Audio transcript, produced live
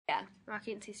Yeah.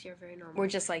 Rocky and Cece are very normal. We're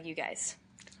just like you guys.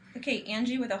 Okay,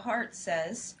 Angie with a heart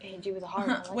says, Angie with a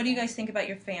heart. what do you guys think about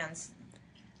your fans?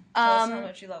 Tell us how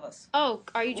much you love us. Oh,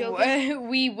 are you joking?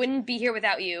 We wouldn't be here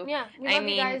without you. Yeah, we love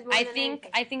you guys more than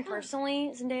I think personally,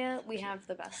 Zendaya, we have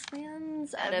the best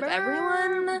fans out of Ever.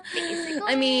 everyone. Basically.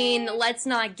 I mean, let's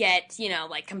not get,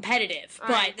 like, competitive,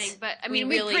 but I mean,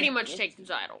 we really, pretty much take the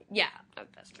title. Yeah. Of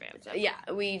best fans ever. Yeah,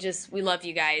 we love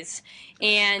you guys.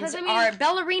 And 'Cause, I mean, our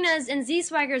Bellarinas and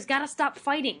Zswaggers gotta stop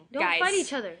fighting, Don't guys. fight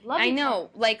each other. Love each other. I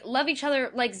know. Like, love each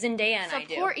other like Zendaya and I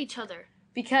do. Support each other.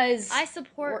 Because I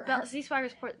support Zswaggers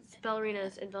support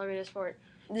Bellarinas and Bellarinas support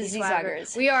the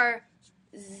Zswaggers. We are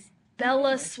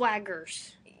Bella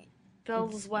Swaggers.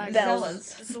 Bellas Waggers.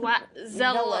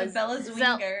 Zella's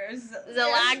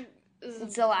Wingers.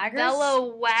 Zelaggers?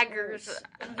 Bella Waggers.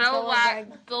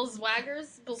 Bill's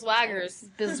Waggers? Bill's Waggers.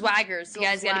 Zswaggers. You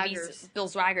guys gotta be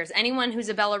Zswaggers. Anyone who's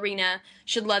a ballerina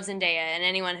should love Zendaya, and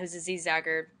anyone who's a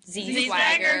Zswagger. The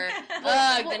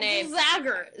name.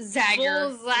 Zagger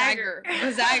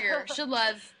should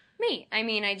love me. I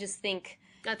mean, I just think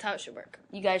That's how it should work.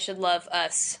 you guys should love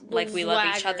us like we love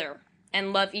each other.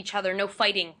 And love each other. No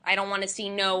fighting. I don't want to see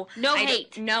no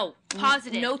hate. No.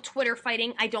 Positive. No Twitter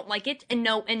fighting. I don't like it. And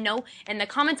no. And the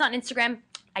comments on Instagram,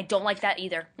 I don't like that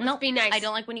either. Be nice. I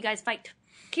don't like when you guys fight.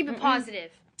 Keep it positive.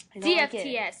 I don't like it.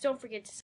 DFTS. Don't forget to